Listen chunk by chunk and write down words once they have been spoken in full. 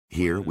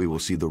Here we will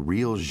see the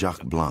real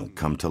Jacques Blanc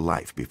come to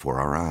life before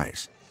our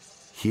eyes.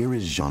 Here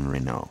is Jean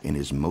Reno in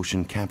his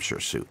motion capture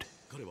suit.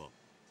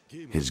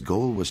 His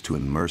goal was to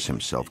immerse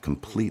himself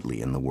completely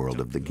in the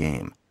world of the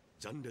game.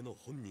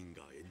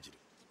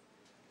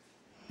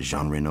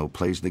 Jean Reno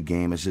plays the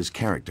game as his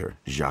character,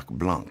 Jacques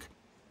Blanc.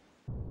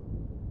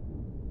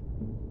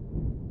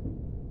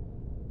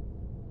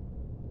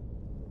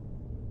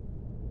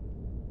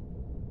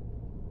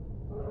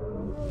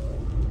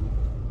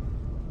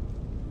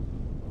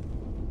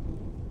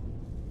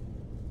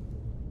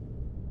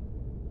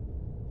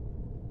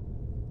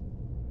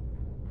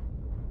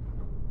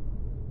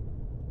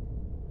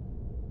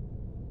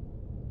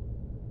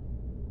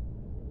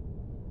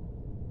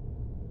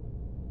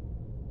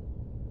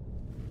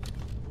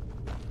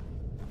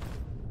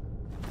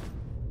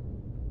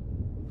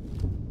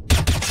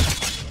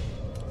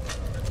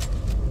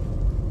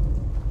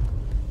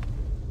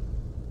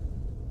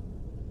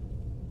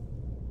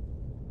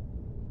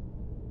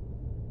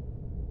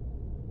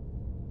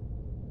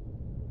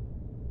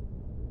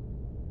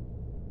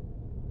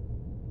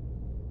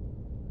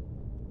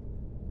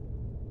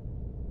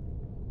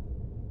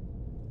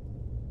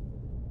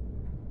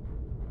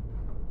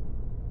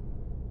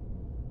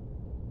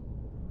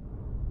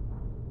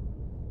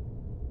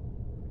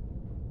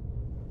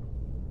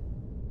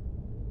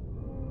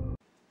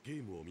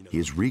 He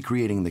is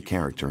recreating the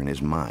character in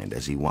his mind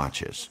as he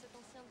watches.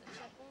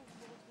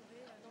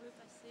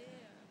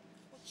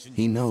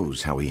 He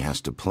knows how he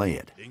has to play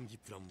it.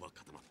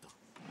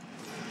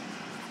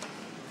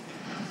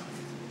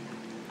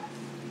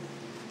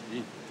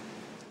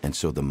 And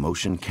so the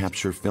motion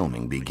capture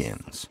filming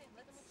begins.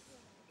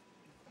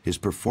 His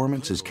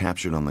performance is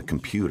captured on the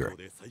computer,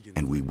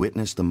 and we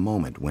witness the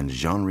moment when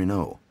Jean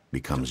Reno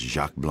becomes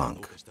Jacques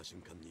Blanc.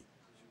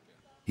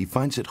 He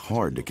finds it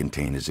hard to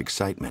contain his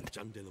excitement.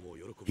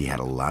 He had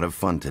a lot of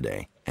fun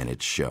today, and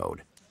it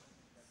showed.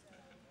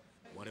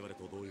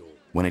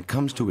 When it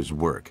comes to his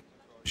work,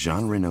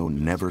 Jean Reno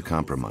never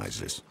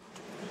compromises.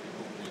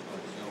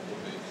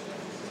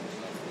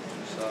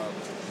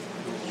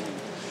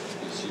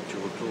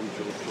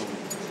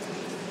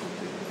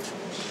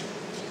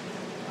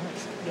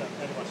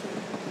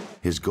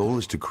 His goal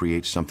is to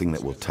create something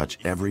that will touch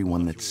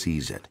everyone that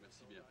sees it.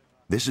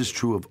 This is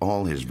true of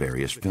all his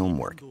various film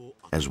work,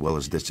 as well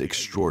as this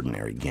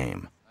extraordinary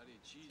game.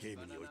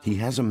 He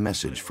has a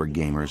message for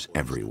gamers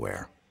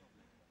everywhere.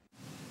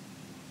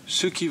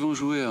 Ceux qui vont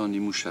jouer à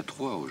Onimusha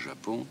 3 au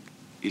Japon,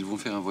 ils vont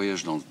faire un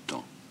voyage dans le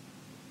temps.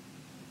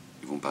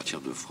 Ils vont partir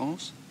de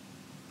France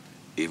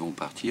et vont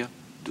partir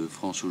de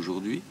France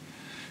aujourd'hui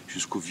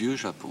jusqu'au vieux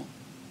Japon,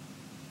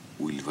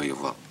 où il va y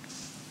avoir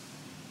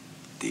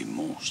des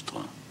monstres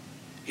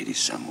et des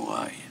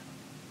samouraïs.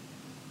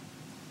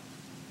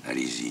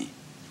 Allez-y,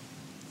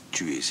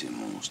 tuez ces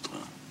monstres.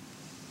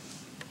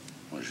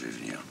 Moi, je vais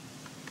venir.